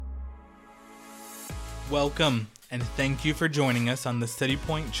Welcome, and thank you for joining us on the City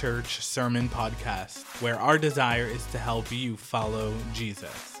Point Church Sermon Podcast, where our desire is to help you follow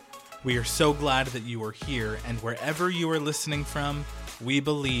Jesus. We are so glad that you are here, and wherever you are listening from, we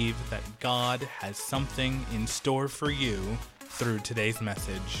believe that God has something in store for you through today's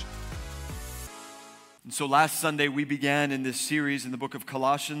message. And so last Sunday we began in this series in the book of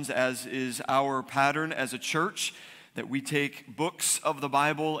Colossians, as is our pattern as a church, that we take books of the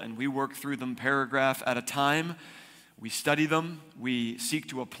Bible and we work through them paragraph at a time. We study them, we seek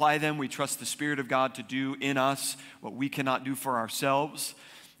to apply them, we trust the Spirit of God to do in us what we cannot do for ourselves.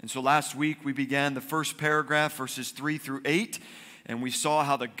 And so last week we began the first paragraph, verses 3 through 8, and we saw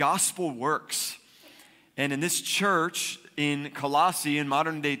how the gospel works. And in this church in Colossae, in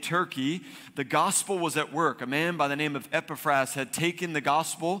modern-day Turkey, the gospel was at work. A man by the name of Epaphras had taken the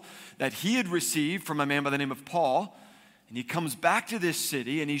gospel that he had received from a man by the name of Paul, and he comes back to this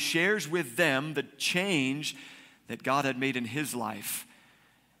city and he shares with them the change that God had made in his life.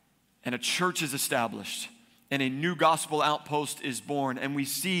 And a church is established, and a new gospel outpost is born, and we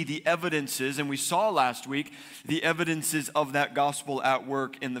see the evidences, and we saw last week the evidences of that gospel at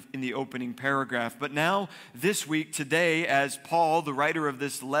work in the opening paragraph. But now, this week, today, as Paul, the writer of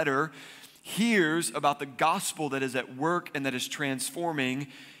this letter, hears about the gospel that is at work and that is transforming,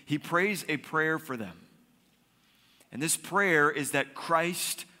 he prays a prayer for them. And this prayer is that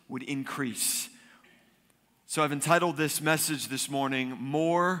Christ would increase. So I've entitled this message this morning,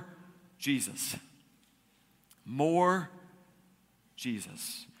 More Jesus. More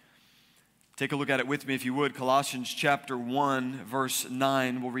Jesus. Take a look at it with me if you would. Colossians chapter 1, verse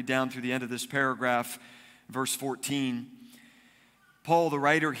 9. We'll read down through the end of this paragraph, verse 14. Paul, the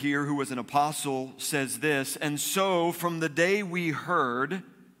writer here, who was an apostle, says this, "And so from the day we heard,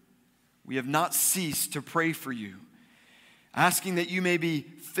 we have not ceased to pray for you, asking that you may be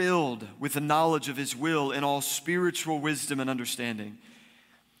filled with the knowledge of His will in all spiritual wisdom and understanding,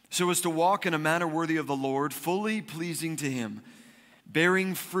 so as to walk in a manner worthy of the Lord, fully pleasing to Him,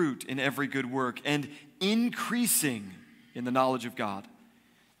 bearing fruit in every good work, and increasing in the knowledge of God,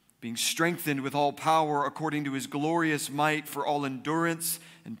 being strengthened with all power according to His glorious might for all endurance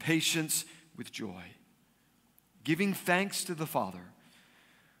and patience with joy, giving thanks to the Father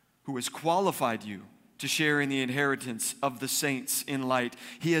who has qualified you to share in the inheritance of the saints in light.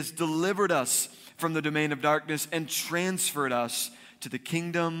 He has delivered us from the domain of darkness and transferred us to the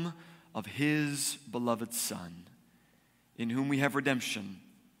kingdom of His beloved Son, in whom we have redemption,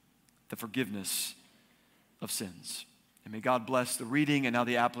 the forgiveness of sins." And may God bless the reading and now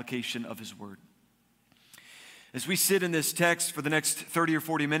the application of His word. As we sit in this text for the next 30 or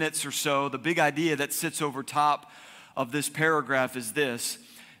 40 minutes or so, the big idea that sits over top of this paragraph is this: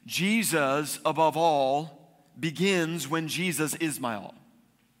 Jesus, above all, begins when Jesus is my all.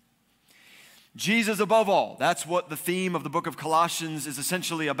 Jesus above all. That's what the theme of the book of Colossians is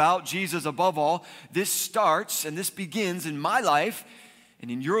essentially about. Jesus above all. This starts and this begins in my life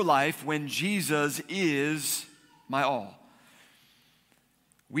and in your life when Jesus is my all.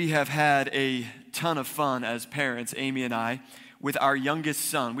 We have had a ton of fun as parents, Amy and I, with our youngest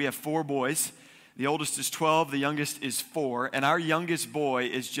son. We have 4 boys. The oldest is 12, the youngest is 4, and our youngest boy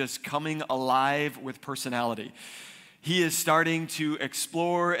is just coming alive with personality. He is starting to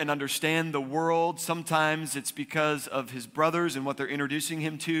explore and understand the world. Sometimes it's because of his brothers and what they're introducing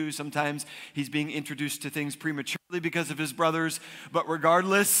him to. Sometimes he's being introduced to things prematurely because of his brothers. But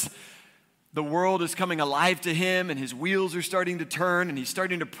regardless, the world is coming alive to him, and his wheels are starting to turn, and he's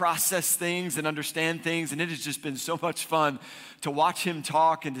starting to process things and understand things. And it has just been so much fun to watch him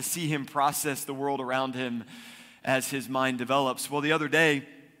talk and to see him process the world around him as his mind develops. Well, the other day,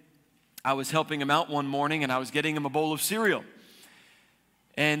 I was helping him out one morning, and I was getting him a bowl of cereal.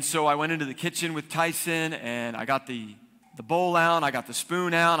 And so I went into the kitchen with Tyson, and I got the bowl out, I got the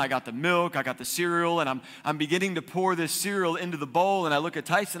spoon out, I got the milk, I got the cereal, and I'm beginning to pour this cereal into the bowl, and I look at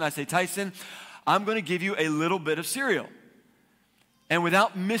Tyson, I say, "Tyson, I'm going to give you a little bit of cereal." And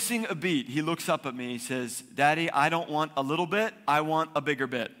without missing a beat, he looks up at me, he says, "Daddy, I don't want a little bit, I want a bigger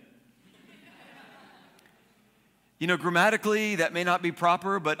bit." You know, grammatically, that may not be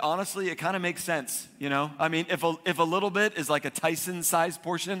proper, but honestly, it kind of makes sense, you know? I mean, if a little bit is like a Tyson-sized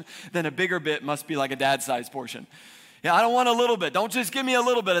portion, then a bigger bit must be like a dad-sized portion. Yeah, I don't want a little bit. Don't just give me a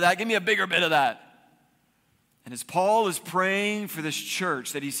little bit of that. Give me a bigger bit of that. And as Paul is praying for this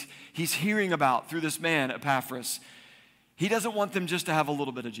church that he's hearing about through this man, Epaphras, he doesn't want them just to have a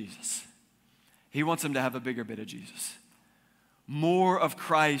little bit of Jesus. He wants them to have a bigger bit of Jesus. More of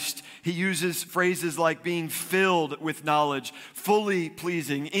Christ. He uses phrases like being filled with knowledge, fully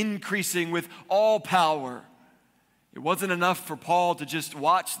pleasing, increasing with all power, It wasn't enough for Paul to just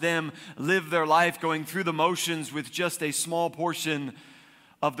watch them live their life going through the motions with just a small portion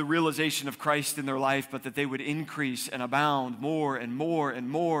of the realization of Christ in their life, but that they would increase and abound more and more and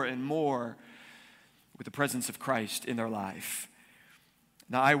more and more with the presence of Christ in their life.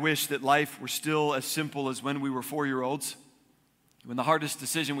 Now, I wish that life were still as simple as when we were 4-year-olds, when the hardest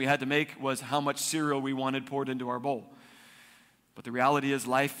decision we had to make was how much cereal we wanted poured into our bowl. But the reality is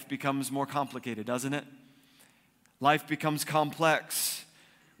life becomes more complicated, doesn't it? Life becomes complex.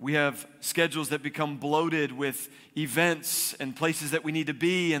 We have schedules that become bloated with events and places that we need to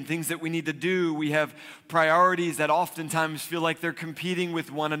be and things that we need to do. We have priorities that oftentimes feel like they're competing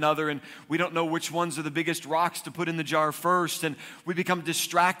with one another, and we don't know which ones are the biggest rocks to put in the jar first. And we become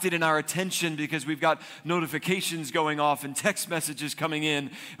distracted in our attention because we've got notifications going off and text messages coming in,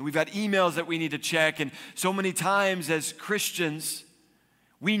 and we've got emails that we need to check. And so many times as Christians,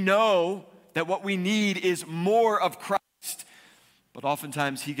 we know that what we need is more of Christ. But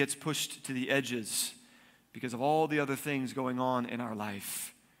oftentimes he gets pushed to the edges because of all the other things going on in our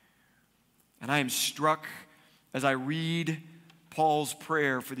life. And I am struck as I read Paul's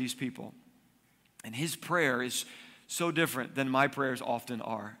prayer for these people. And his prayer is so different than my prayers often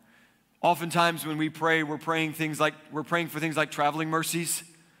are. Oftentimes when we pray, we're praying for things like traveling mercies,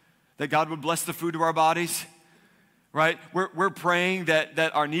 that God would bless the food of our bodies. Right? We're praying that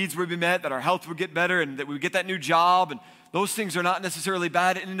our needs would be met, that our health would get better, and that we would get that new job. And those things are not necessarily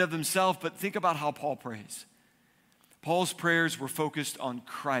bad in and of themselves, but think about how Paul prays. Paul's prayers were focused on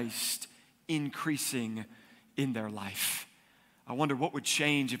Christ increasing in their life. I wonder what would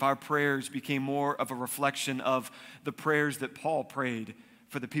change if our prayers became more of a reflection of the prayers that Paul prayed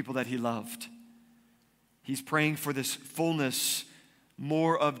for the people that he loved. He's praying for this fullness,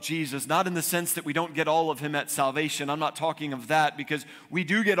 more of Jesus, not in the sense that we don't get all of him at salvation. I'm not talking of that, because we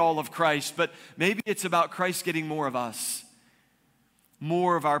do get all of Christ, but maybe it's about Christ getting more of us,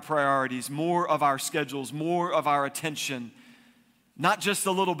 more of our priorities, more of our schedules, more of our attention, not just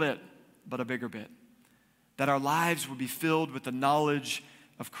a little bit, but a bigger bit, that our lives would be filled with the knowledge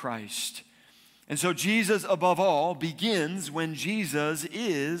of Christ. And so Jesus, above all, begins when Jesus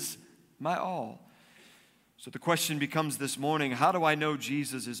is my all. So the question becomes this morning, how do I know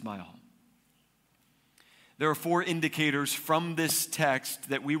Jesus is my all? There are 4 indicators from this text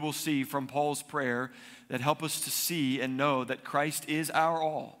that we will see from Paul's prayer that help us to see and know that Christ is our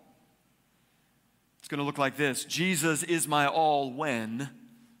all. It's going to look like this. Jesus is my all when,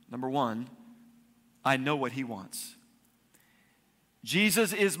 number 1, I know what he wants.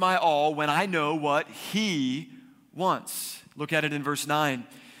 Jesus is my all when I know what he wants. Look at it in verse 9.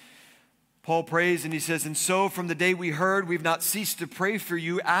 Paul prays and he says, "And so from the day we heard, we've not ceased to pray for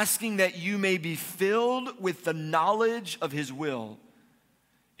you, asking that you may be filled with the knowledge of his will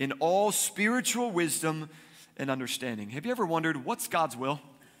in all spiritual wisdom and understanding." Have you ever wondered, what's God's will?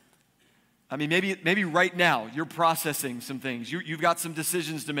 I mean, maybe right now you're processing some things. You've got some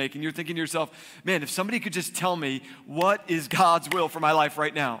decisions to make, and you're thinking to yourself, man, if somebody could just tell me what is God's will for my life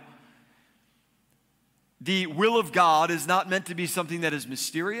right now. The will of God is not meant to be something that is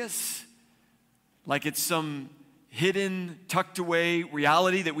mysterious, like it's some hidden, tucked away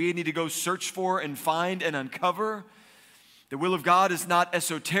reality that we need to go search for and find and uncover. The will of God is not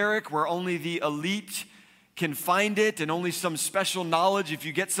esoteric, where only the elite can find it and only some special knowledge. If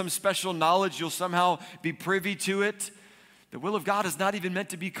you get some special knowledge, you'll somehow be privy to it. The will of God is not even meant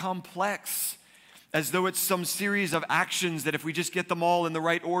to be complex, as though it's some series of actions that if we just get them all in the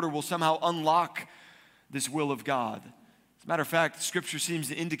right order, will somehow unlock this will of God. As a matter of fact, Scripture seems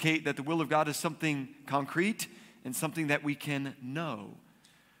to indicate that the will of God is something concrete and something that we can know.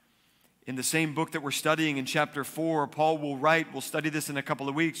 In the same book that we're studying in chapter 4, Paul will write, we'll study this in a couple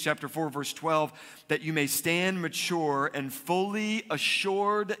of weeks, chapter 4, verse 12, that you may stand mature and fully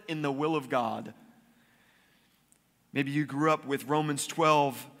assured in the will of God. Maybe you grew up with Romans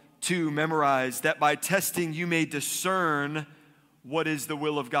 12:2 memorized, that by testing you may discern what is the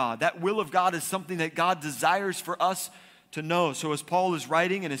will of God. That will of God is something that God desires for us to know. So as Paul is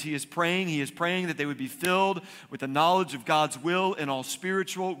writing and as he is praying that they would be filled with the knowledge of God's will in all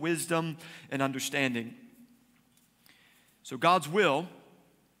spiritual wisdom and understanding. So God's will,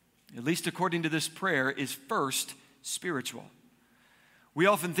 at least according to this prayer, is first spiritual. We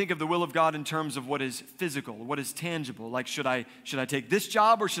often think of the will of God in terms of what is physical, what is tangible. Like, should I take this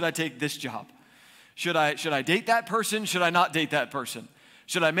job or should I take this job? Should I date that person? Should I not date that person?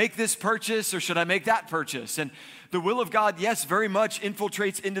 Should I make this purchase or should I make that purchase? And the will of God, yes, very much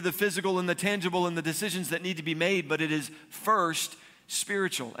infiltrates into the physical and the tangible and the decisions that need to be made, but it is first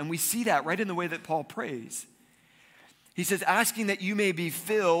spiritual. And we see that right in the way that Paul prays. He says, asking that you may be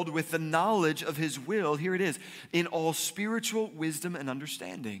filled with the knowledge of his will, here it is, in all spiritual wisdom and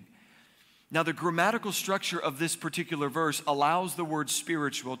understanding. Now, the grammatical structure of this particular verse allows the word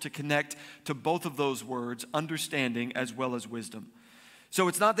spiritual to connect to both of those words, understanding as well as wisdom. So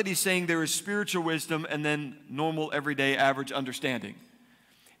it's not that he's saying there is spiritual wisdom and then normal, everyday, average understanding.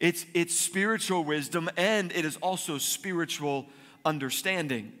 It's spiritual wisdom and it is also spiritual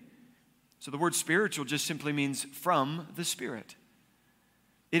understanding. So the word spiritual just simply means from the Spirit.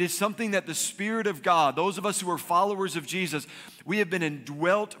 It is something that the Spirit of God, those of us who are followers of Jesus, we have been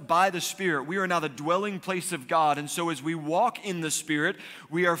indwelt by the Spirit. We are now the dwelling place of God. And so as we walk in the Spirit,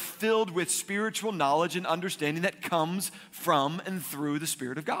 we are filled with spiritual knowledge and understanding that comes from and through the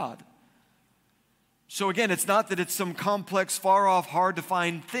Spirit of God. So again, it's not that it's some complex, far off, hard to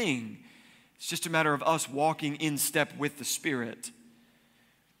find thing. It's just a matter of us walking in step with the Spirit.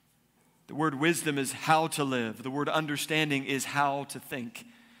 The word wisdom is how to live. The word understanding is how to think.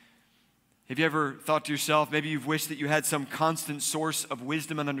 Have you ever thought to yourself, maybe you've wished that you had some constant source of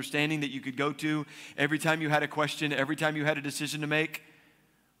wisdom and understanding that you could go to every time you had a question, every time you had a decision to make?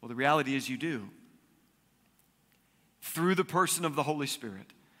 Well, the reality is you do. Through the person of the Holy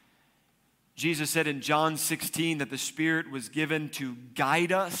Spirit. Jesus said in John 16 that the Spirit was given to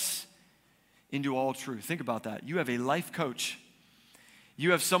guide us into all truth. Think about that. You have a life coach.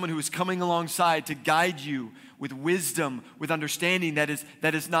 You have someone who is coming alongside to guide you with wisdom, with understanding that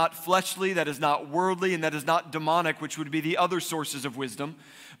is not fleshly, that is not worldly, and that is not demonic, which would be the other sources of wisdom,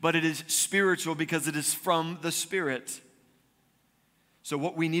 but it is spiritual because it is from the Spirit. So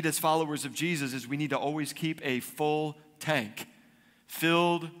what we need as followers of Jesus is we need to always keep a full tank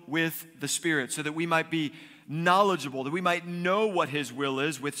filled with the Spirit so that we might be knowledgeable, that we might know what his will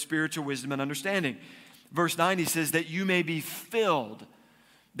is with spiritual wisdom and understanding. Verse 9, he says that you may be filled.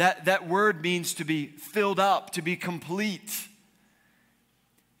 That word means to be filled up, to be complete.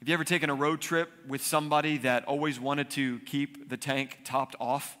 Have you ever taken a road trip with somebody that always wanted to keep the tank topped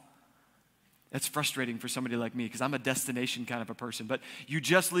off? That's frustrating for somebody like me because I'm a destination kind of a person. But you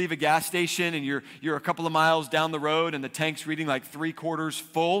just leave a gas station and you're a couple of miles down the road and the tank's reading like 3/4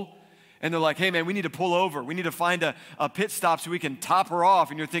 full. And they're like, hey man, we need to pull over. We need to find a pit stop so we can top her off.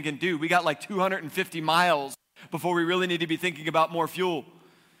 And you're thinking, dude, we got like 250 miles before we really need to be thinking about more fuel.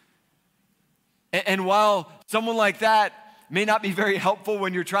 And while someone like that may not be very helpful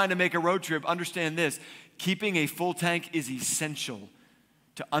when you're trying to make a road trip, understand this, keeping a full tank is essential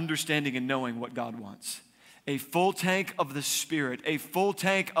to understanding and knowing what God wants. A full tank of the Spirit, a full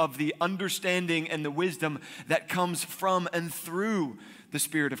tank of the understanding and the wisdom that comes from and through the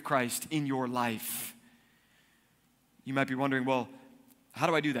Spirit of Christ in your life. You might be wondering, well, how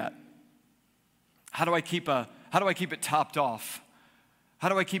do I do that? How do I keep it topped off? How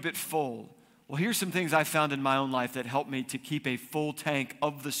do I keep it full? Well, here's some things I found in my own life that helped me to keep a full tank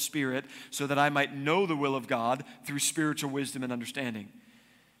of the Spirit so that I might know the will of God through spiritual wisdom and understanding.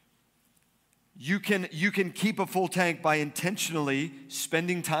 You can keep a full tank by intentionally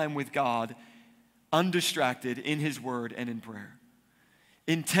spending time with God, undistracted in his word and in prayer.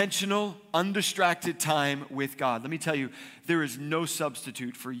 Intentional, undistracted time with God. Let me tell you, there is no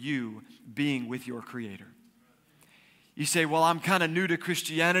substitute for you being with your Creator. You say, well, I'm kind of new to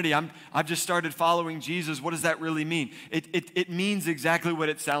Christianity. I've just started following Jesus. What does that really mean? It means exactly what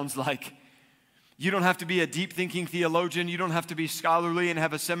it sounds like. You don't have to be a deep-thinking theologian. You don't have to be scholarly and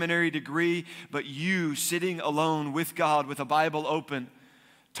have a seminary degree. But you sitting alone with God with a Bible open,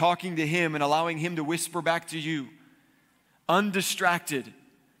 talking to him and allowing him to whisper back to you, undistracted,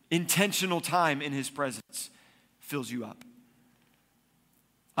 intentional time in his presence fills you up.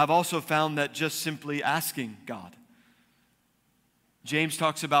 I've also found that just simply asking God. James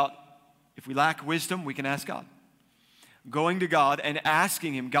talks about if we lack wisdom, we can ask God. Going to God and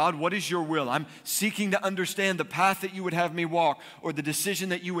asking him, God, what is your will? I'm seeking to understand the path that you would have me walk or the decision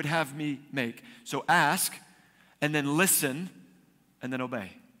that you would have me make. So ask and then listen and then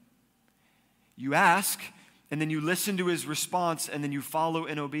obey. You ask and then you listen to his response and then you follow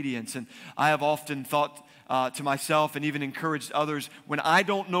in obedience. And I have often thought to myself and even encouraged others, when I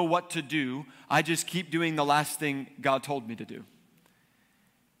don't know what to do, I just keep doing the last thing God told me to do.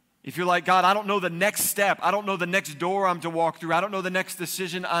 If you're like, God, I don't know the next step. I don't know the next door I'm to walk through. I don't know the next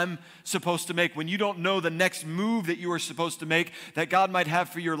decision I'm supposed to make. When you don't know the next move that you are supposed to make that God might have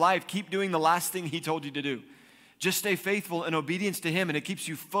for your life, keep doing the last thing he told you to do. Just stay faithful in obedience to him, and it keeps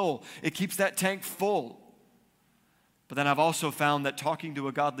you full. It keeps that tank full. But then I've also found that talking to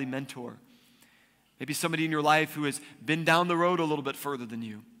a godly mentor, maybe somebody in your life who has been down the road a little bit further than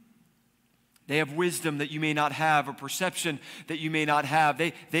you, They have wisdom that you may not have, or perception that you may not have.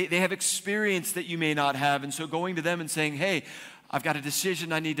 They have experience that you may not have. And so going to them and saying, hey, I've got a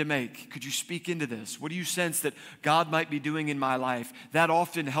decision I need to make. Could you speak into this? What do you sense that God might be doing in my life? That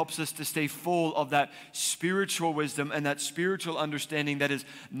often helps us to stay full of that spiritual wisdom and that spiritual understanding that is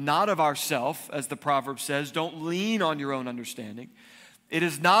not of ourself, as the proverb says. Don't lean on your own understanding. It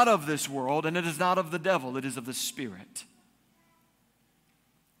is not of this world, and it is not of the devil. It is of the Spirit.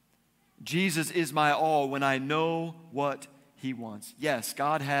 Jesus is my all when I know what he wants. Yes,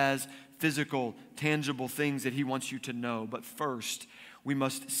 God has physical, tangible things that he wants you to know. But first, we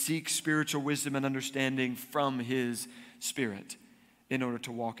must seek spiritual wisdom and understanding from his Spirit in order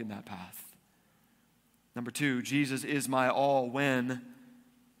to walk in that path. Number two, Jesus is my all when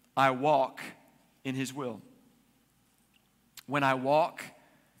I walk in his will. When I walk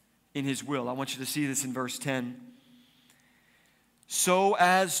in his will. I want you to see this in verse 10. So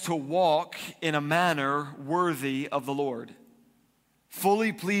as to walk in a manner worthy of the Lord,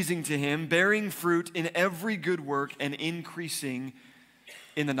 fully pleasing to him, bearing fruit in every good work and increasing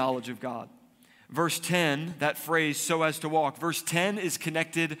in the knowledge of God. Verse 10, that phrase, so as to walk, verse 10 is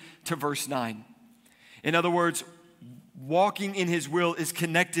connected to verse 9. In other words, walking in his will is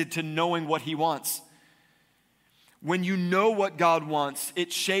connected to knowing what he wants. When you know what God wants,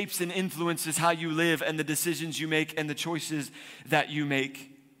 it shapes and influences how you live and the decisions you make and the choices that you make.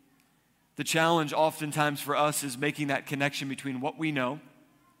 The challenge oftentimes for us is making that connection between what we know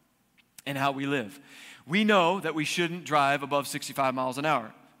and how we live. We know that we shouldn't drive above 65 miles an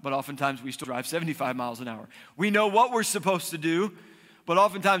hour, but oftentimes we still drive 75 miles an hour. We know what we're supposed to do, but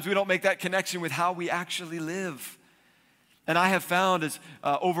oftentimes we don't make that connection with how we actually live. And I have found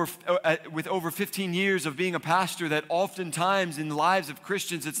with over 15 years of being a pastor that oftentimes in the lives of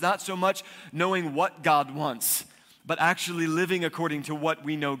Christians, it's not so much knowing what God wants, but actually living according to what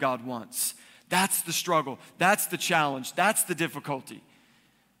we know God wants. That's the struggle. That's the challenge. That's the difficulty.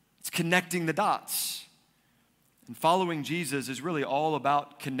 It's connecting the dots. And following Jesus is really all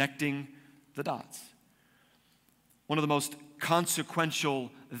about connecting the dots. One of the most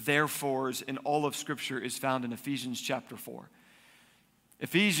consequential therefores in all of Scripture is found in Ephesians chapter 4.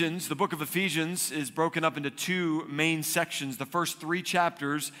 Ephesians, the book of Ephesians, is broken up into two main sections. The first 3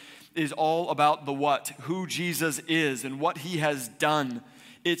 chapters is all about the what, who Jesus is and what he has done.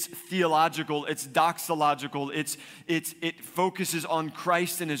 It's theological, it's doxological, it focuses on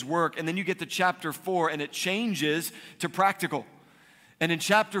Christ and his work. And then you get to chapter 4 and it changes to practical. And in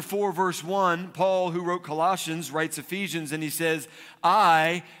chapter 4, verse 1, Paul, who wrote Colossians, writes Ephesians, and he says,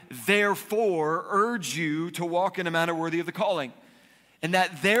 I, therefore, urge you to walk in a manner worthy of the calling. And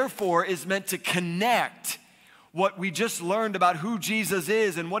that therefore is meant to connect what we just learned about who Jesus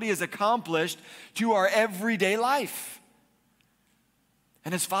is and what he has accomplished to our everyday life.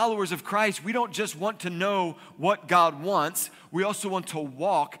 And as followers of Christ, we don't just want to know what God wants, we also want to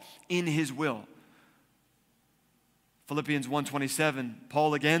walk in his will. Philippians 1:27,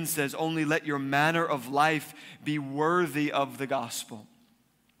 Paul again says, only let your manner of life be worthy of the gospel.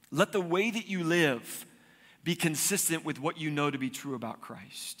 Let the way that you live be consistent with what you know to be true about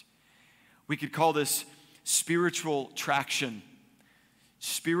Christ. We could call this spiritual traction.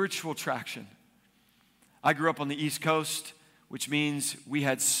 Spiritual traction. I grew up on the East Coast, which means we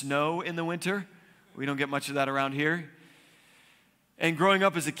had snow in the winter. We don't get much of that around here. And growing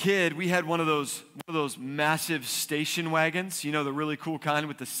up as a kid, we had one of those massive station wagons, you know, the really cool kind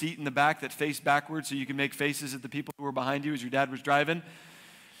with the seat in the back that faced backwards so you can make faces at the people who were behind you as your dad was driving.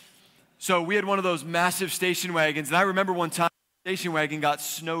 So we had one of those massive station wagons, and I remember one time the station wagon got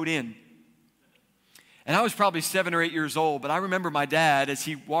snowed in. And I was probably 7 or 8 years old, but I remember my dad, as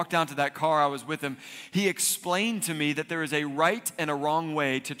he walked down to that car, I was with him, he explained to me that there is a right and a wrong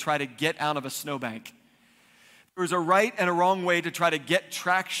way to try to get out of a snowbank. There's a right and a wrong way to try to get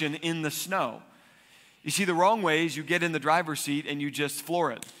traction in the snow. You see, the wrong way is you get in the driver's seat and you just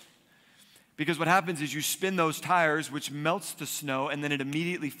floor it. Because what happens is you spin those tires, which melts the snow, and then it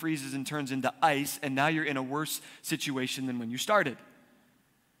immediately freezes and turns into ice, and now you're in a worse situation than when you started.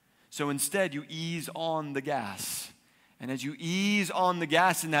 So instead, you ease on the gas. And as you ease on the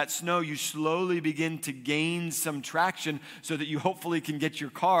gas in that snow, you slowly begin to gain some traction so that you hopefully can get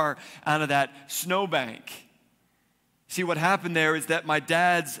your car out of that snowbank. See, what happened there is that my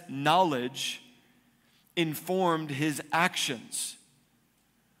dad's knowledge informed his actions.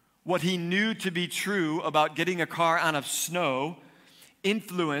 What he knew to be true about getting a car out of snow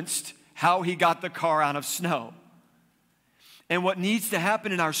influenced how he got the car out of snow. And what needs to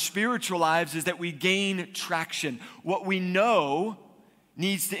happen in our spiritual lives is that we gain traction. What we know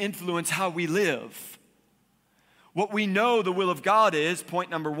needs to influence how we live. What we know the will of God is, point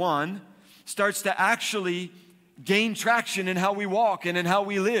number 1, starts to actually gain traction in how we walk and in how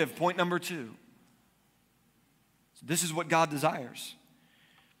we live. Point number 2. So this is what God desires.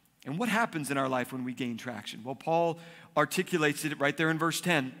 And what happens in our life when we gain traction? Well, Paul articulates it right there in verse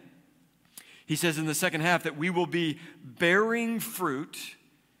 10. He says in the second half that we will be bearing fruit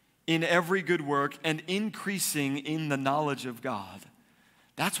in every good work and increasing in the knowledge of God.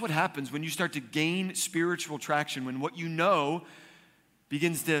 That's what happens when you start to gain spiritual traction, when what you know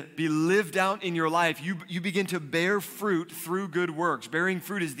begins to be lived out in your life. You begin to bear fruit through good works. Bearing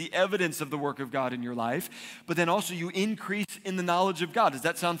fruit is the evidence of the work of God in your life, but then also you increase in the knowledge of God. Does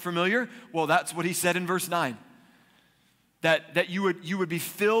that sound familiar? Well, that's what he said in verse 9. That you would be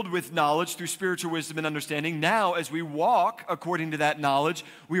filled with knowledge through spiritual wisdom and understanding. Now, as we walk according to that knowledge,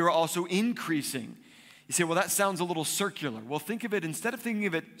 we are also increasing. You say, well, that sounds a little circular. Well, think of it, instead of thinking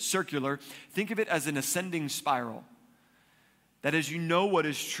of it circular, think of it as an ascending spiral. That as you know what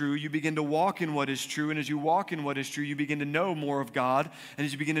is true, you begin to walk in what is true. And as you walk in what is true, you begin to know more of God. And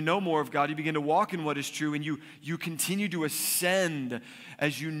as you begin to know more of God, you begin to walk in what is true. And you continue to ascend.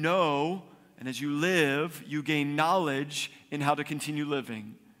 As you know and as you live, you gain knowledge in how to continue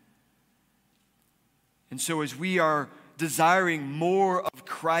living. And so as we are desiring more of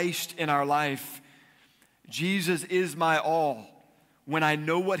Christ in our life, Jesus is my all. When I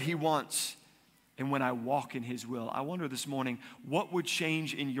know what he wants, and when I walk in his will. I wonder this morning, what would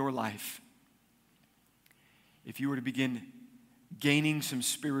change in your life if you were to begin gaining some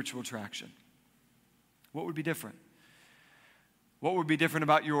spiritual traction? What would be different? What would be different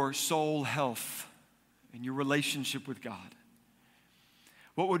about your soul health and your relationship with God?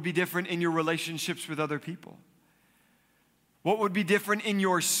 What would be different in your relationships with other people? What would be different in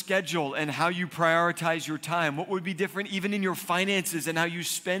your schedule and how you prioritize your time? What would be different even in your finances and how you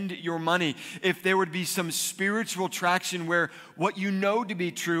spend your money if there would be some spiritual traction where what you know to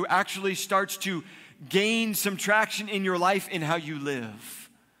be true actually starts to gain some traction in your life in how you live?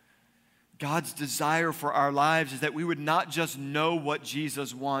 God's desire for our lives is that we would not just know what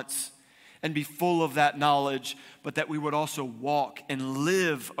Jesus wants and be full of that knowledge, but that we would also walk and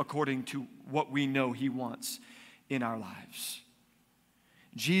live according to what we know he wants in our lives.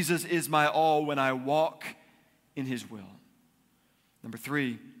 Jesus is my all when I walk in his will. Number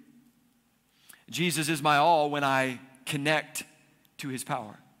 3, Jesus is my all when I connect to his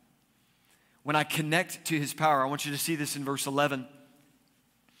power. When I connect to his power, I want you to see this in verse 11.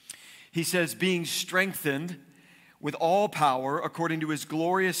 He says, being strengthened with all power according to his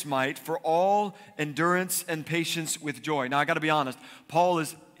glorious might for all endurance and patience with joy. Now, I got to be honest,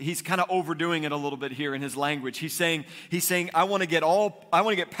 he's kind of overdoing it a little bit here in his language. He's saying, I want to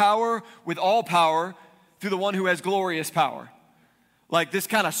get power with all power through the one who has glorious power. Like this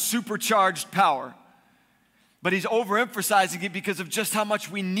kind of supercharged power. But he's overemphasizing it because of just how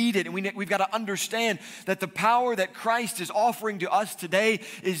much we need it. And we've got to understand that the power that Christ is offering to us today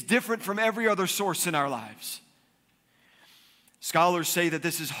is different from every other source in our lives. Scholars say that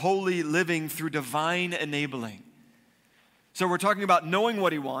this is holy living through divine enabling. So we're talking about knowing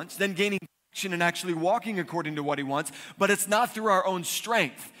what he wants, then gaining action and actually walking according to what he wants, but it's not through our own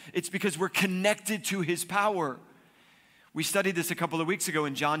strength. It's because we're connected to his power. We studied this a couple of weeks ago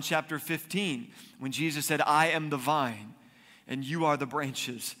in John chapter 15, when Jesus said, I am the vine, and you are the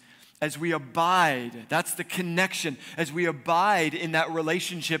branches. As we abide, that's the connection, as we abide in that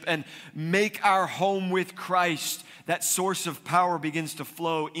relationship and make our home with Christ, that source of power begins to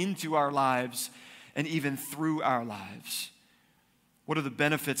flow into our lives and even through our lives. What are the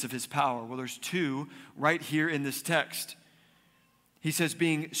benefits of his power? Well, there's 2 right here in this text. He says,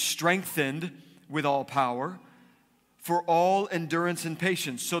 being strengthened with all power for all endurance and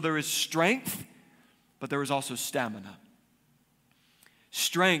patience. So there is strength, but there is also stamina.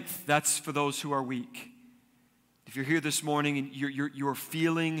 Strength, that's for those who are weak. If you're here this morning and you're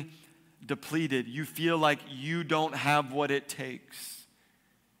feeling depleted, you feel like you don't have what it takes,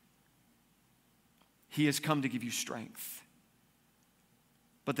 he has come to give you strength.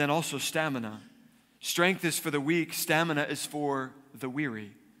 But then also stamina. Strength is for the weak, stamina is for the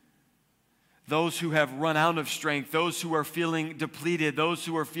weary. Those who have run out of strength, those who are feeling depleted, those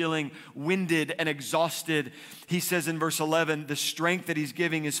who are feeling winded and exhausted. He says in verse 11, the strength that he's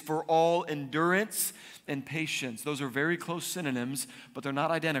giving is for all endurance and patience. Those are very close synonyms, but they're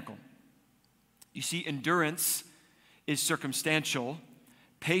not identical. You see, endurance is circumstantial.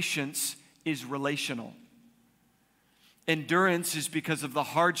 Patience is relational. Endurance is because of the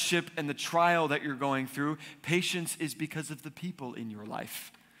hardship and the trial that you're going through. Patience is because of the people in your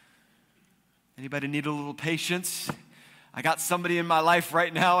life. Anybody need a little patience? I got somebody in my life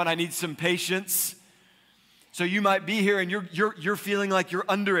right now and I need some patience. So you might be here and you're feeling like you're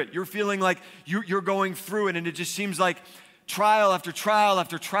under it. You're feeling like you're going through it, and it just seems like trial after trial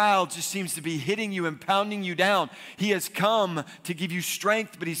after trial just seems to be hitting you and pounding you down. He has come to give you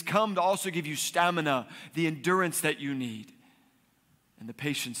strength, but he's come to also give you stamina, the endurance that you need, and the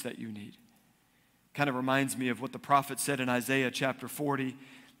patience that you need. Kind of reminds me of what the prophet said in Isaiah chapter 40.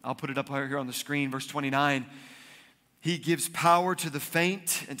 I'll put it up here on the screen, verse 29. He gives power to the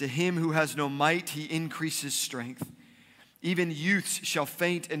faint, and to him who has no might, he increases strength. Even youths shall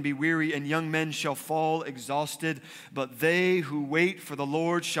faint and be weary, and young men shall fall exhausted. But they who wait for the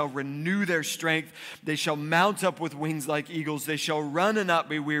Lord shall renew their strength. They shall mount up with wings like eagles. They shall run and not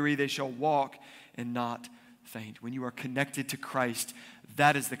be weary. They shall walk and not faint. When you are connected to Christ,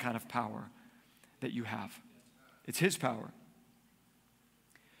 that is the kind of power that you have. It's his power.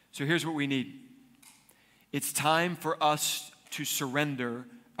 So here's what we need. It's time for us to surrender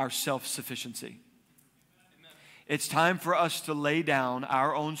our self-sufficiency. It's time for us to lay down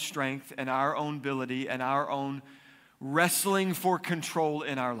our own strength and our own ability and our own wrestling for control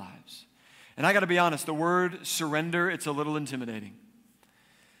in our lives. And I got to be honest, the word surrender, it's a little intimidating.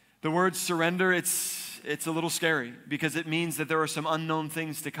 The word surrender, it's a little scary because it means that there are some unknown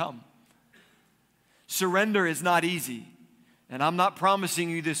things to come. Surrender is not easy. And I'm not promising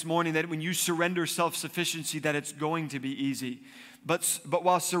you this morning that when you surrender self-sufficiency that it's going to be easy. But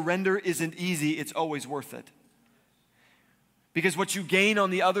while surrender isn't easy, it's always worth it. Because what you gain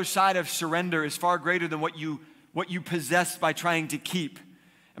on the other side of surrender is far greater than what you possess by trying to keep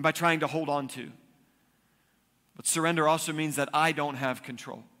and by trying to hold on to. But surrender also means that I don't have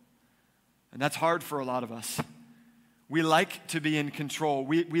control. And that's hard for a lot of us. We like to be in control.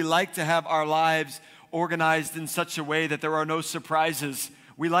 We like to have our lives organized in such a way that there are no surprises.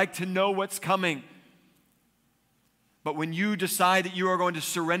 We like to know what's coming. But when you decide that you are going to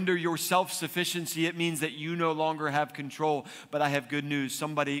surrender your self-sufficiency, it means that you no longer have control. But I have good news.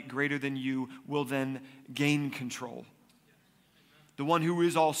 Somebody greater than you will then gain control. The one who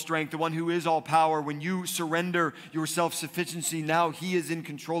is all strength, the one who is all power. When you surrender your self-sufficiency, now he is in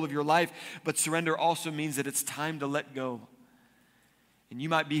control of your life. But surrender also means that it's time to let go. And you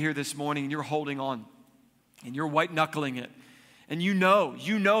might be here this morning and you're holding on. And you're white-knuckling it. And you know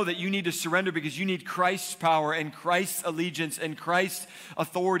that you need to surrender because you need Christ's power and Christ's allegiance and Christ's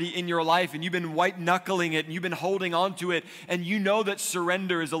authority in your life. And you've been white-knuckling it and you've been holding on to it. And you know that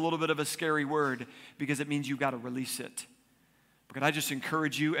surrender is a little bit of a scary word because it means you've got to release it. But could I just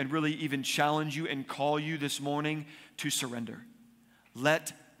encourage you and really even challenge you and call you this morning to surrender?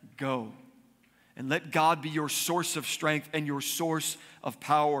 Let go. And let God be your source of strength and your source of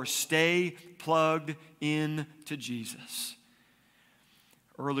power. Stay plugged in to Jesus.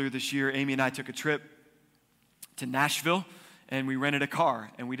 Earlier this year, Amy and I took a trip to Nashville, and we rented a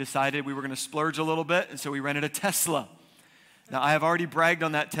car. And we decided we were going to splurge a little bit, and so we rented a Tesla. Now, I have already bragged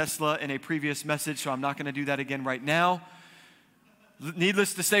on that Tesla in a previous message, so I'm not going to do that again right now.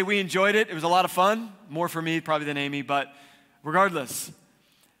 Needless to say, we enjoyed it. It was a lot of fun. More for me probably than Amy, but regardless.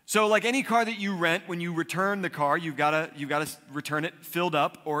 So like any car that you rent, when you return the car, you've got to return it filled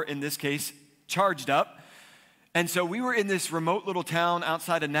up, or in this case, charged up. And so we were in this remote little town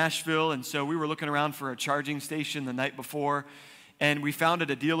outside of Nashville, and so we were looking around for a charging station the night before, and we found at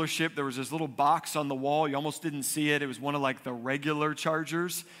a dealership, there was this little box on the wall. You almost didn't see it. It was one of like the regular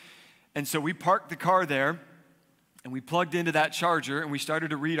chargers. And so we parked the car there, and we plugged into that charger, and we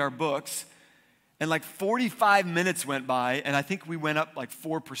started to read our books. And like 45 minutes went by, and I think we went up like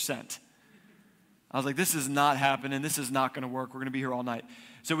 4%. I was like, this is not happening. This is not going to work. We're going to be here all night.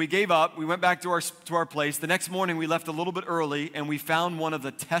 So we gave up. We went back to our place. The next morning, we left a little bit early, and we found one of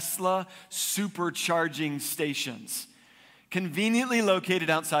the Tesla supercharging stations, conveniently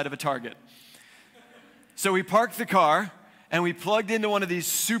located outside of a Target. So we parked the car, and we plugged into one of these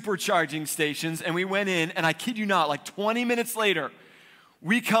supercharging stations, and we went in, and I kid you not, like 20 minutes later,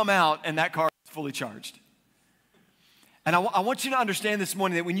 we come out, and that car is fully charged. And I want you to understand this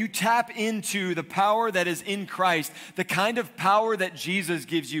morning that when you tap into the power that is in Christ, the kind of power that Jesus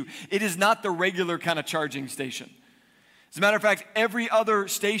gives you, it is not the regular kind of charging station. As a matter of fact, every other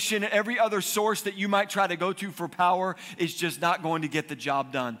station, every other source that you might try to go to for power is just not going to get the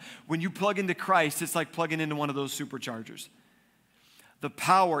job done. When you plug into Christ, it's like plugging into one of those superchargers. The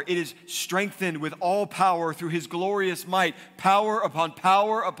power, it is strengthened with all power through his glorious might. Power upon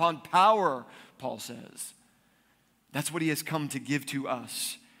power upon power, Paul says. That's what he has come to give to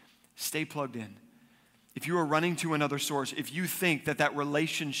us. Stay plugged in. If you are running to another source, if you think that that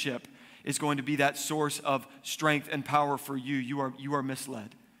relationship is going to be that source of strength and power for you, you are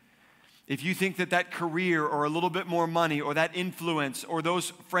misled. if you think that that career or a little bit more money or that influence or those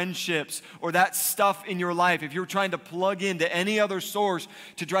friendships or that stuff in your life, if you're trying to plug into any other source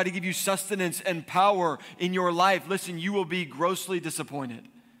to try to give you sustenance and power in your life, listen, you will be grossly disappointed.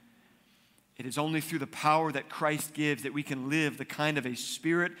 It is only through the power that Christ gives that we can live the kind of a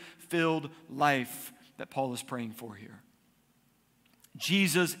Spirit-filled life that Paul is praying for here.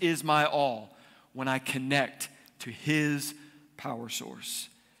 Jesus is my all when I connect to His power source.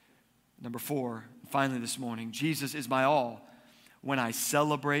 Number 4, finally this morning, Jesus is my all when I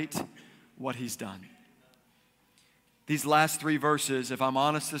celebrate what He's done. These last 3 verses, if I'm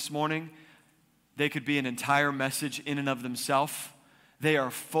honest this morning, they could be an entire message in and of themselves. They are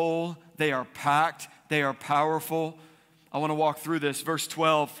full, they are packed, they are powerful. I want to walk through this. Verse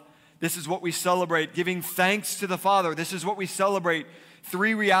 12, this is what we celebrate, giving thanks to the Father. This is what we celebrate.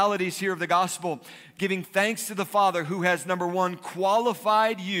 3 realities here of the gospel. Giving thanks to the Father who has, number 1,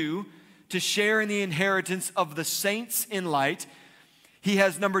 qualified you to share in the inheritance of the saints in light. He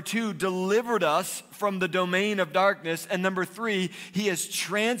has, number 2, delivered us from the domain of darkness. And number 3, He has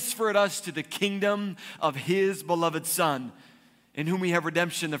transferred us to the kingdom of His beloved Son, in whom we have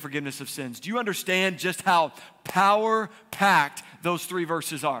redemption, the forgiveness of sins. Do you understand just how power-packed those 3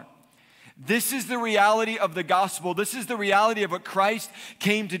 verses are? This is the reality of the gospel. This is the reality of what Christ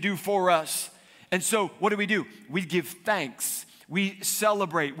came to do for us. And so what do? We give thanks. We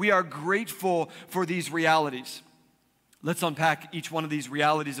celebrate. We are grateful for these realities. Let's unpack each one of these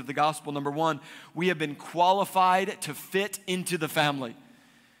realities of the gospel. Number 1, we have been qualified to fit into the family.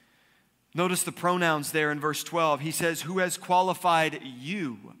 Notice the pronouns there in verse 12. He says, who has qualified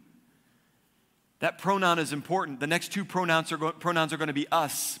you? That pronoun is important. The next 2 pronouns are going to be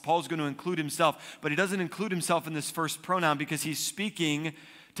us. Paul's going to include himself, but he doesn't include himself in this first pronoun because he's speaking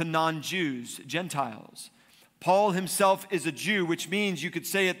to non-Jews, Gentiles. Paul himself is a Jew, which means you could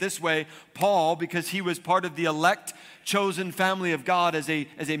say it this way, Paul, because he was part of the elect, chosen family of God as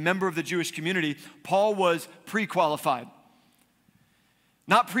a member of the Jewish community, Paul was pre-qualified.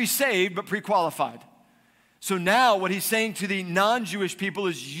 Not pre-saved, but pre-qualified. So now what he's saying to the non-Jewish people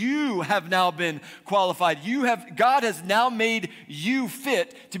is you have now been qualified. God has now made you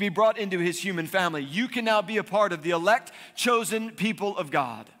fit to be brought into His human family. You can now be a part of the elect, chosen people of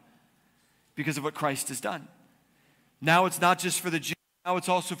God because of what Christ has done. Now it's not just for the Jews, now it's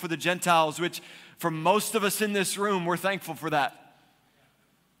also for the Gentiles, which for most of us in this room, we're thankful for that.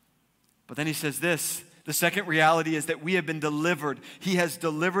 But then he says this, the second reality is that we have been delivered. He has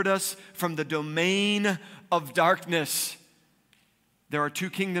delivered us from the domain of darkness. There are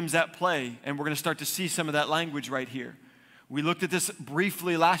 2 kingdoms at play, and we're going to start to see some of that language right here. We looked at this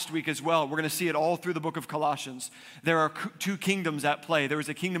briefly last week as well. We're going to see it all through the book of Colossians. There are 2 kingdoms at play. There is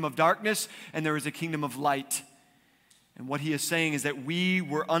a kingdom of darkness, and there is a kingdom of light. And what he is saying is that we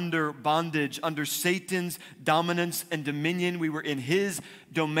were under bondage, under Satan's dominance and dominion. We were in his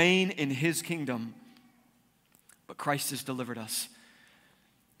domain, in his kingdom. But Christ has delivered us.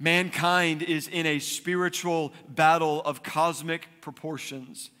 Mankind is in a spiritual battle of cosmic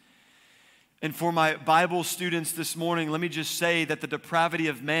proportions. And for my Bible students this morning, let me just say that the depravity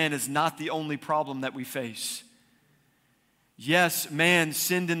of man is not the only problem that we face. Yes, man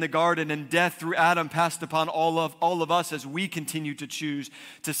sinned in the garden, and death through Adam passed upon all of us as we continue to choose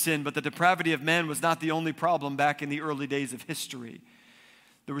to sin. But the depravity of man was not the only problem back in the early days of history.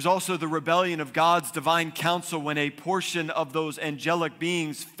 There was also the rebellion of God's divine counsel when a portion of those angelic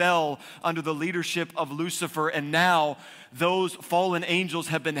beings fell under the leadership of Lucifer, and now those fallen angels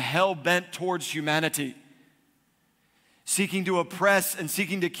have been hell-bent towards humanity, seeking to oppress and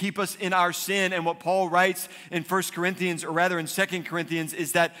seeking to keep us in our sin. And what Paul writes in 1 Corinthians, or rather in 2 Corinthians,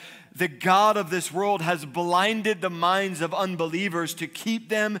 is that the God of this world has blinded the minds of unbelievers to keep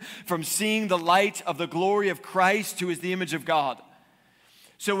them from seeing the light of the glory of Christ, who is the image of God.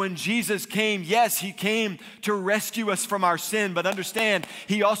 So when Jesus came, yes, He came to rescue us from our sin, but understand,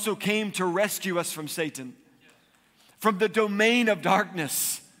 He also came to rescue us from Satan, from the domain of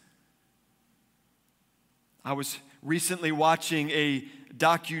darkness. I was recently watching a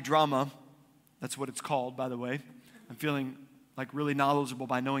docudrama. That's what it's called, by the way. I'm feeling like really knowledgeable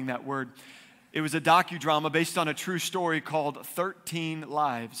by knowing that word. It was a docudrama based on a true story called 13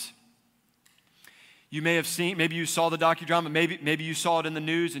 Lives. You may have seen, maybe you saw the docudrama, maybe you saw it in the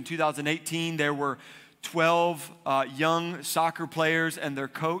news. In 2018, there were 12 young soccer players and their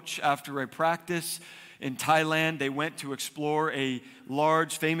coach after a practice in Thailand. They went to explore a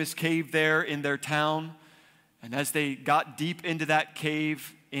large, famous cave there in their town. And as they got deep into that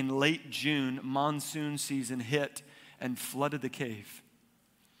cave in late June, monsoon season hit and flooded the cave.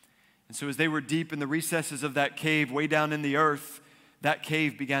 And so as they were deep in the recesses of that cave, way down in the earth, that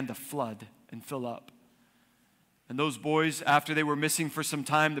cave began to flood and fill up. And those boys, after they were missing for some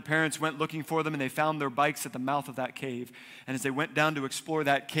time, the parents went looking for them, and they found their bikes at the mouth of that cave. And as they went down to explore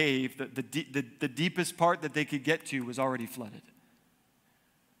that cave, the deepest part that they could get to was already flooded.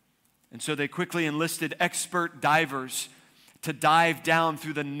 And so they quickly enlisted expert divers to dive down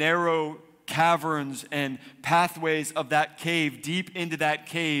through the narrow caverns and pathways of that cave, deep into that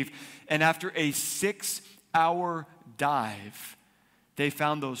cave. And after a 6-hour dive, they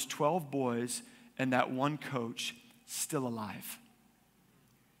found those 12 boys and that one coach still alive.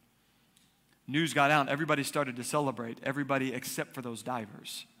 News got out. Everybody started to celebrate, everybody except for those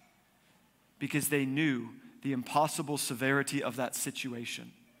divers, because they knew the impossible severity of that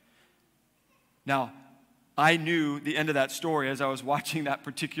situation. Now, I knew the end of that story as I was watching that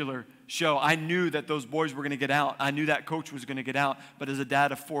particular show. I knew that those boys were going to get out. I knew that coach was going to get out. But as a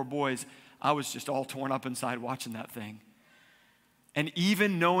dad of 4 boys, I was just all torn up inside watching that thing. And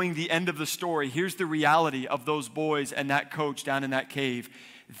even knowing the end of the story, here's the reality of those boys and that coach down in that cave.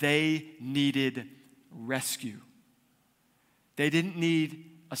 They needed rescue. They didn't need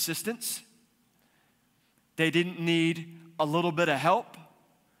assistance. They didn't need a little bit of help.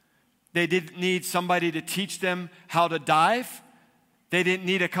 They didn't need somebody to teach them how to dive. They didn't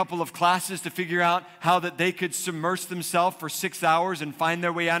need a couple of classes to figure out how that they could submerge themselves for 6 hours and find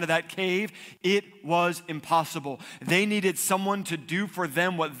their way out of that cave. It was impossible. They needed someone to do for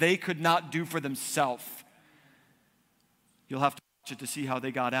them what they could not do for themselves. You'll have to watch it to see how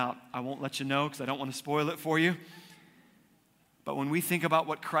they got out. I won't let you know because I don't want to spoil it for you. But when we think about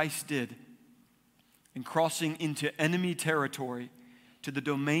what Christ did in crossing into enemy territory, to the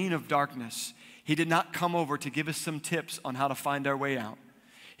domain of darkness, He did not come over to give us some tips on how to find our way out.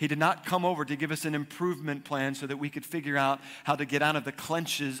 He did not come over to give us an improvement plan so that we could figure out how to get out of the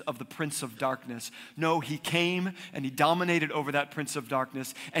clutches of the Prince of Darkness. No, He came and He dominated over that Prince of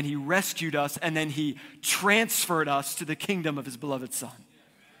Darkness, and He rescued us, and then He transferred us to the kingdom of His beloved Son.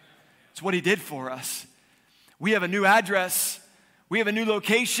 It's what He did for us. We have a new address. We have a new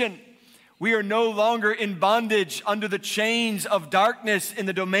location. We are no longer in bondage under the chains of darkness in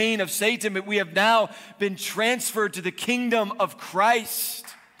the domain of Satan, but we have now been transferred to the kingdom of Christ.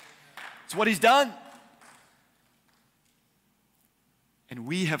 It's what He's done. And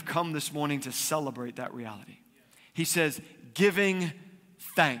we have come this morning to celebrate that reality. He says, giving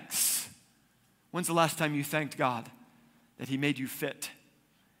thanks. When's the last time you thanked God that He made you fit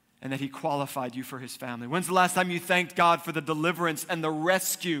and that He qualified you for His family? When's the last time you thanked God for the deliverance and the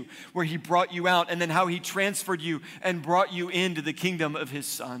rescue where He brought you out and then how He transferred you and brought you into the kingdom of His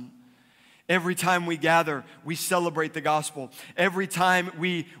Son? Every time we gather, we celebrate the gospel. Every time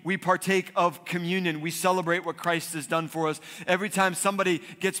we partake of communion, we celebrate what Christ has done for us. Every time somebody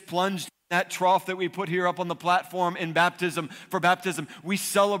gets plunged that trough that we put here up on the platform in baptism, we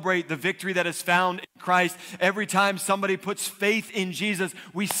celebrate the victory that is found in Christ. Every time somebody puts faith in Jesus,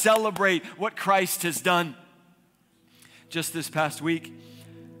 we celebrate what Christ has done. Just this past week,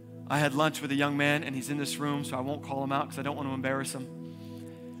 I had lunch with a young man, and he's in this room, so I won't call him out because I don't want to embarrass him.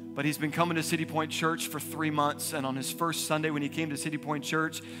 But he's been coming to City Point Church for 3 months, and on his first Sunday when he came to City Point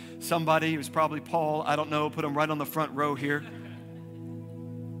Church, somebody, it was probably Paul, I don't know, put him right on the front row here.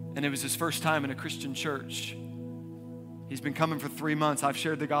 And it was his first time in a Christian church. He's been coming for 3 months. I've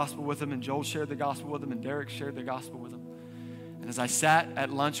shared the gospel with him, and Joel shared the gospel with him, and Derek shared the gospel with him. And as I sat at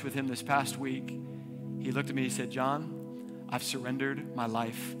lunch with him this past week, he looked at me and he said, John, I've surrendered my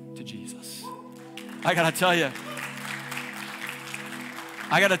life to Jesus. I gotta tell you,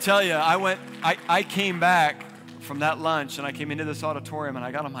 I came back from that lunch, and I came into this auditorium, and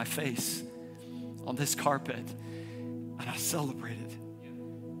I got on my face on this carpet, and I celebrated.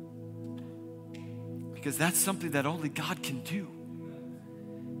 Because that's something that only God can do.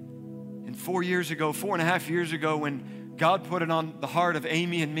 And 4.5 years ago, when God put it on the heart of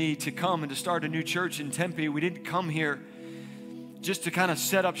Amy and me to come and to start a new church in Tempe, we didn't come here just to kind of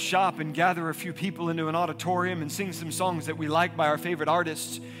set up shop and gather a few people into an auditorium and sing some songs that we like by our favorite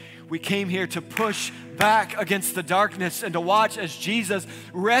artists. We came here to push back against the darkness and to watch as Jesus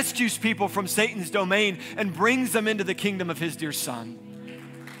rescues people from Satan's domain and brings them into the kingdom of His dear Son.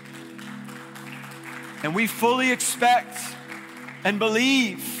 And we fully expect and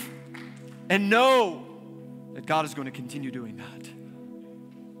believe and know that God is going to continue doing that.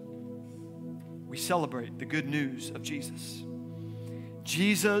 We celebrate the good news of Jesus.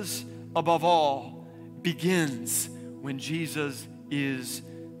 Jesus, above all, begins when Jesus is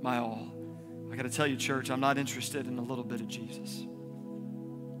my all. I got to tell you, church, I'm not interested in a little bit of Jesus.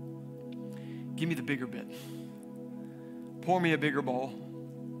 Give me the bigger bit. Pour me a bigger bowl.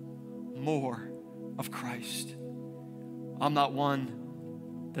 More of Christ. I'm not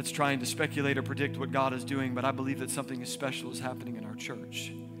one that's trying to speculate or predict what God is doing, but I believe that something special is happening in our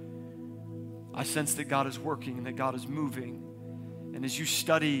church. I sense that God is working and that God is moving. And as you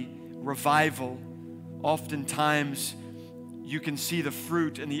study revival, oftentimes you can see the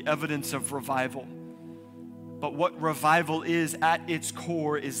fruit and the evidence of revival. But what revival is at its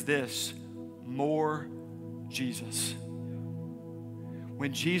core is this: more Jesus.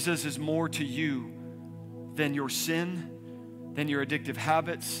 When Jesus is more to you than your sin, than your addictive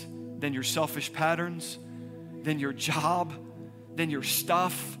habits, than your selfish patterns, than your job, than your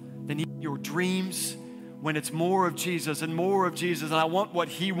stuff, than your dreams, when it's more of Jesus and more of Jesus, and I want what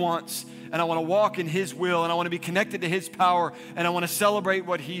He wants, and I want to walk in His will, and I want to be connected to His power, and I want to celebrate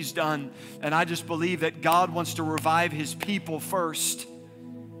what He's done. And I just believe that God wants to revive His people first.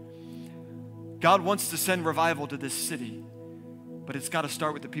 God wants to send revival to this city, but it's got to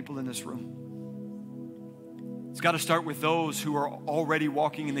start with the people in this room. It's got to start with those who are already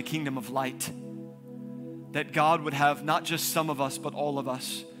walking in the kingdom of light. That God would have not just some of us, but all of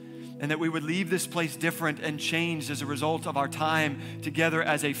us. And that we would leave this place different and changed as a result of our time together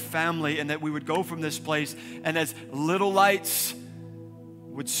as a family. And that we would go from this place and as little lights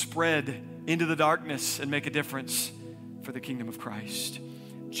would spread into the darkness and make a difference for the kingdom of Christ.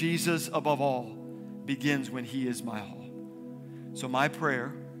 Jesus, above all, begins when He is my all. So my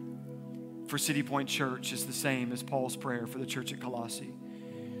prayer for City Point Church is the same as Paul's prayer for the church at Colossae.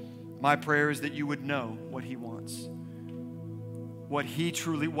 My prayer is that you would know what He wants, what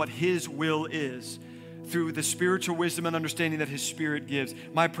His will is, through the spiritual wisdom and understanding that His Spirit gives.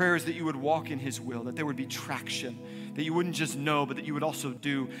 My prayer is that you would walk in His will, that there would be traction, that you wouldn't just know, but that you would also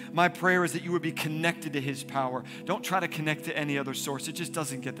do. My prayer is that you would be connected to His power. Don't try to connect to any other source. It just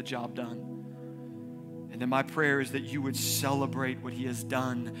doesn't get the job done. And then my prayer is that you would celebrate what He has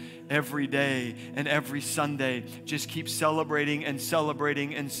done every day and every Sunday. Just keep celebrating and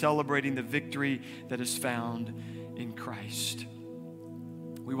celebrating and celebrating the victory that is found in Christ.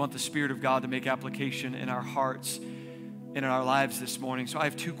 We want the Spirit of God to make application in our hearts and in our lives this morning. So I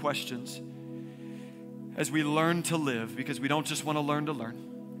have two questions. As we learn to live, because we don't just want to learn to learn.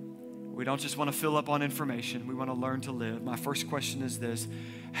 We don't just want to fill up on information. We want to learn to live. My first question is this: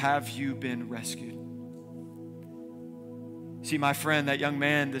 have you been rescued? See, my friend, that young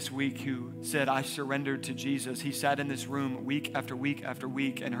man this week who said, I surrendered to Jesus, he sat in this room week after week after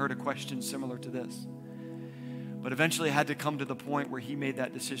week and heard a question similar to this. But eventually had to come to the point where he made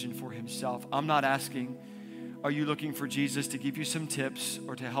that decision for himself. I'm not asking, are you looking for Jesus to give you some tips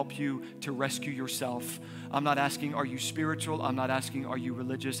or to help you to rescue yourself? I'm not asking, are you spiritual? I'm not asking, are you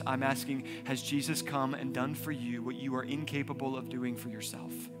religious? I'm asking, has Jesus come and done for you what you are incapable of doing for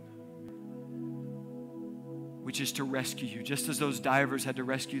yourself? Which is to rescue you. Just as those divers had to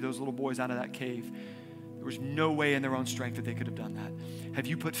rescue those little boys out of that cave, there was no way in their own strength that they could have done that. Have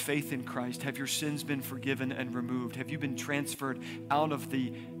you put faith in Christ? Have your sins been forgiven and removed? Have you been transferred out of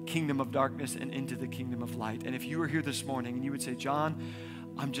the kingdom of darkness and into the kingdom of light? And if you were here this morning and you would say, John,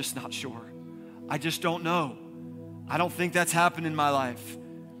 I'm just not sure. I just don't know. I don't think that's happened in my life.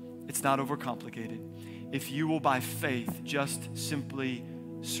 It's not overcomplicated. If you will by faith just simply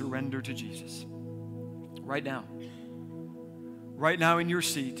surrender to Jesus. Right now in your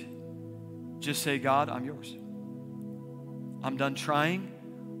seat, just say, God, I'm yours. I'm done trying.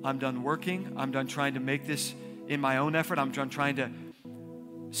 I'm done working. I'm done trying to make this in my own effort. I'm done trying to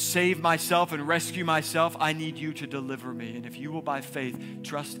save myself and rescue myself. I need you to deliver me. And if you will by faith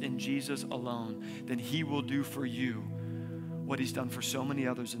trust in Jesus alone, then He will do for you what He's done for so many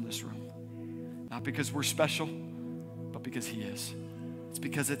others in this room. Not because we're special, but because He is. It's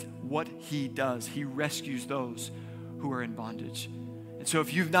because it's what He does. He rescues those who are in bondage. And so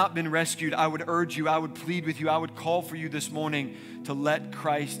if you've not been rescued, I would urge you, I would plead with you, I would call for you this morning to let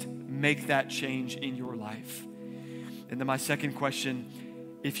Christ make that change in your life. And then my second question,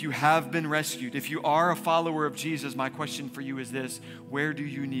 if you have been rescued, if you are a follower of Jesus, my question for you is this: where do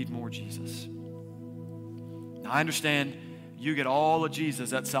you need more Jesus? Now I understand you get all of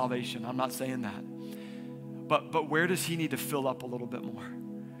Jesus at salvation. I'm not saying that. But where does He need to fill up a little bit more?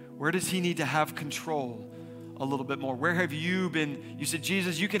 Where does He need to have control a little bit more? Where have you been? You said,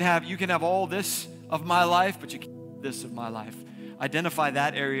 Jesus, you can have all this of my life, but you can't have this of my life. Identify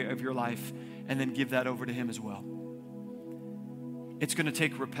that area of your life and then give that over to Him as well. It's going to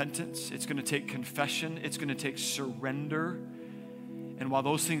take repentance. It's going to take confession. It's going to take surrender. And while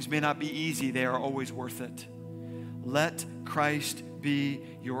those things may not be easy, they are always worth it. Let Christ be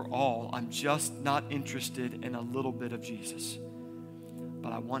your all. I'm just not interested in a little bit of Jesus,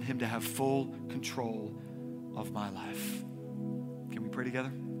 but I want Him to have full control of my life. Can we pray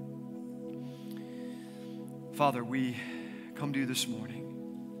together? Father, we come to you this morning.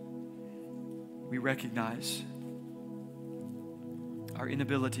 We recognize our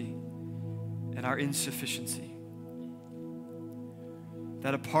inability and our insufficiency.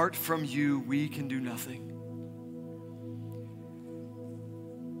 That apart from you, we can do nothing.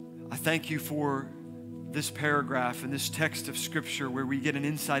 I thank you for this paragraph and this text of Scripture where we get an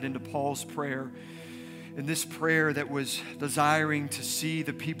insight into Paul's prayer. And this prayer that was desiring to see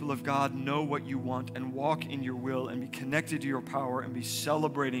the people of God know what you want and walk in your will and be connected to your power and be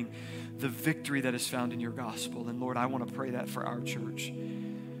celebrating the victory that is found in your gospel. And Lord, I want to pray that for our church.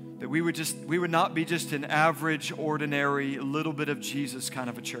 That we would not be just an average, ordinary, little bit of Jesus kind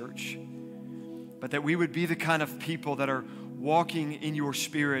of a church. But that we would be the kind of people that are walking in your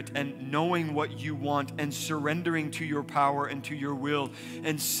Spirit and knowing what you want and surrendering to your power and to your will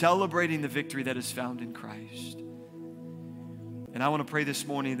and celebrating the victory that is found in Christ. And I want to pray this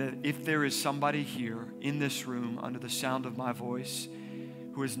morning that if there is somebody here in this room under the sound of my voice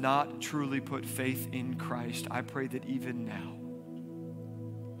who has not truly put faith in Christ, I pray that even now,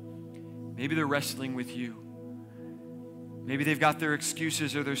 maybe they're wrestling with you. Maybe they've got their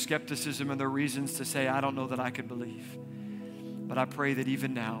excuses or their skepticism and their reasons to say, I don't know that I could believe. But I pray that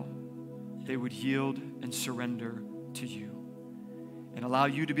even now, they would yield and surrender to you and allow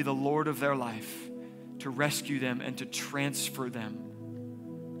you to be the Lord of their life, to rescue them and to transfer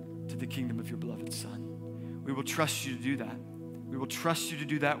them to the kingdom of your beloved Son. We will trust you to do that. We will trust you to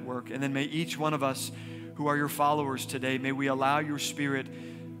do that work. And then may each one of us who are your followers today, may we allow your Spirit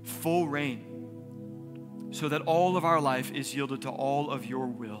full reign so that all of our life is yielded to all of your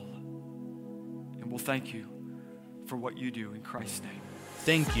will. And we'll thank you for what you do in Christ's name.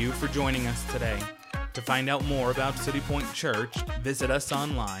 Thank you for joining us today. To find out more about City Point Church, visit us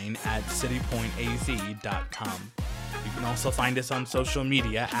online at citypointaz.com. You can also find us on social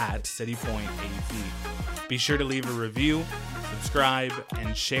media at citypointaz. Be sure to leave a review, subscribe,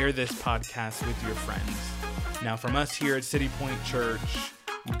 and share this podcast with your friends. Now from us here at City Point Church,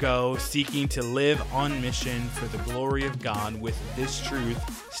 go seeking to live on mission for the glory of God with this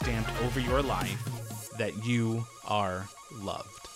truth stamped over your life, that you are loved.